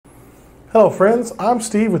Hello friends, I'm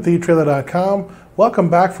Steve with etrailer.com. Welcome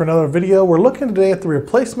back for another video. We're looking today at the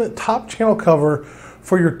replacement top channel cover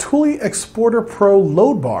for your Thule Xsporter Pro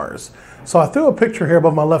load bars. So I threw a picture here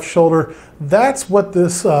above my left shoulder. That's what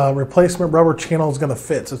this replacement rubber channel is going to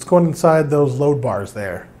fit. So it's going inside those load bars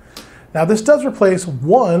there. Now this does replace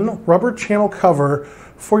one rubber channel cover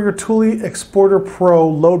for your Thule Xsporter Pro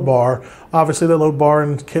load bar. Obviously the load bar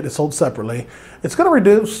and kit is sold separately. It's going to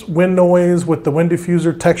reduce wind noise with the wind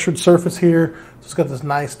diffuser textured surface here. So it's got this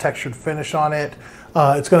nice textured finish on it.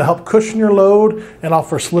 It's going to help cushion your load and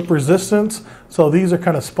offer slip resistance. So these are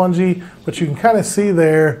kind of spongy, but you can kind of see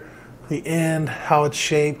there the end, how it's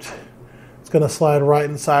shaped. It's going to slide right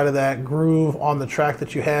inside of that groove on the track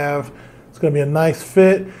that you have. It's going to be a nice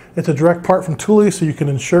fit. It's a direct part from Thule, so you can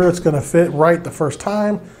ensure it's going to fit right the first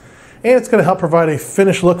time. And it's going to help provide a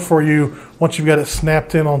finished look for you once you've got it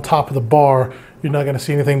snapped in on top of the bar. You're not going to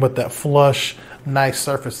see anything but that flush, nice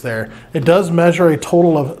surface there. It does measure a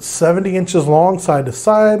total of 70 inches long side to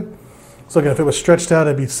side. So again, if it was stretched out,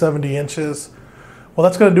 it'd be 70 inches. Well,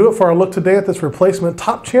 that's going to do it for our look today at this replacement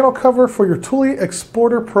top channel cover for your Thule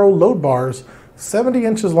Xsporter Pro load bars, 70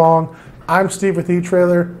 inches long. I'm Steve with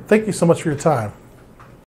eTrailer. Thank you so much for your time.